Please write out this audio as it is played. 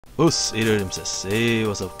Us, Impzです。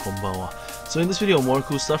What's up? こんばんは。So in this video, more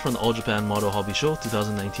cool stuff from the All Japan Model Hobby Show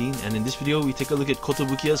 2019, and in this video we take a look at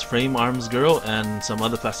Kotobukiya's Frame Arms Girl and some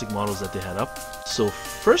other plastic models that they had up. So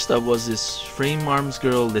first up was this Frame Arms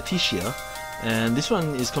Girl Leticia, and this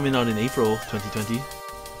one is coming out in April 2020.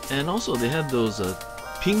 And also they had those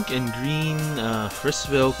pink and green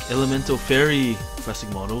Freshvelk Elemental Fairy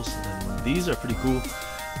plastic models, and these are pretty cool.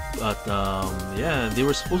 But yeah, they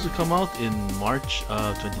were supposed to come out in March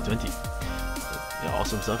 2020. But, yeah,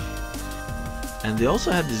 awesome stuff. And they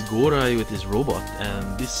also had this Gorai with this robot,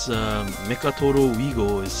 and this Mecha Toro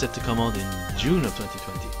Wigo is set to come out in June of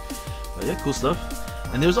 2020. But yeah, cool stuff.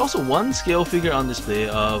 And there's also one scale figure on display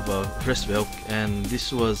of Freshvelk, and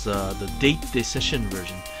this was the Date Day Session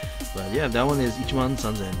version. But yeah, that one is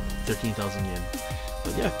 13,000 yen.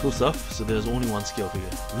 But yeah, cool stuff. So there's only one scale figure.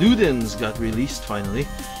 Ludens got released finally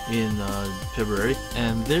in February,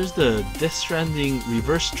 and there's the Death Stranding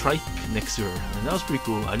reverse trike next to her, and that was pretty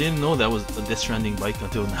cool. I didn't know that was a Death Stranding bike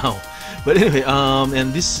until now. But anyway,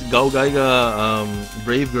 and this Gaogaiga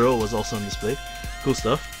Brave Girl was also on display. Cool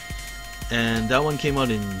stuff. And that one came out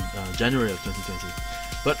in January of 2020.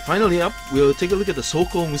 But finally up, we'll take a look at the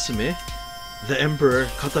Soko Musume, the Emperor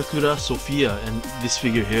Katakura Sophia, and this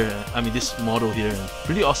figure here, this model here, and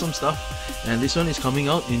pretty awesome stuff. And this one is coming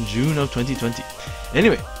out in June of 2020.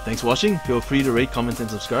 Anyway, thanks for watching. Feel free to rate, comment, and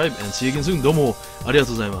subscribe, and see you again soon. どうもありが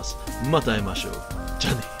とうございます。また会いましょう。じ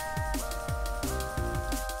ゃあね。